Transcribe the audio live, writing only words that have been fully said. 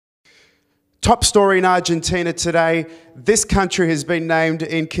Top story in Argentina today. This country has been named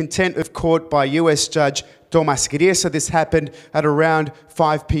in contempt of court by US Judge Tomás Griesa. This happened at around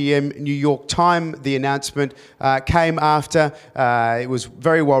 5 p.m. New York time. The announcement came after, it was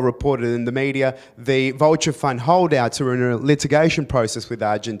very well reported in the media, the vulture fund holdouts who are in a litigation process with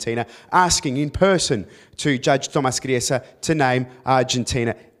Argentina, asking in person to Judge Tomás Griesa to name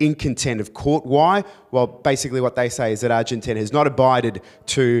Argentina in contempt of court. Why? Well, basically what they say is that Argentina has not abided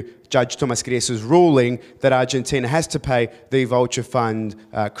to Judge Tomás Griesa's ruling that Argentina has to pay the vulture fund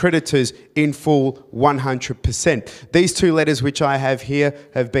creditors in full 100%. These two letters which I have here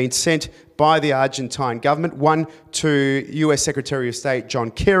have been sent by the Argentine government, one to US Secretary of State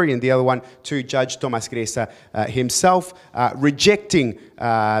John Kerry and the other one to Judge Tomás Griesa himself, rejecting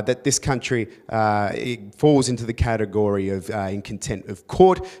that this country falls into the category of in contempt of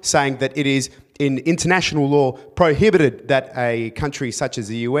court, saying that it is in international law prohibited that a country such as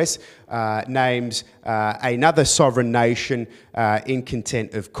the US names another sovereign nation in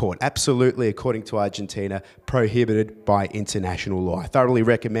contempt of court. Absolutely, according to Argentina, prohibited by international law. I thoroughly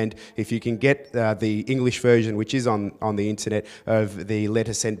recommend, if you can get the English version, which is on the internet, of the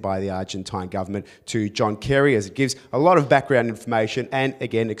letter sent by the Argentine government to John Kerry, as it gives a lot of background information and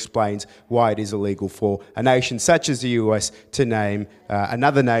again explains why it is illegal for a nation such as the US to name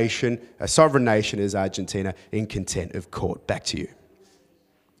another nation, a sovereign nation as Argentina, in contempt of court. Back to you.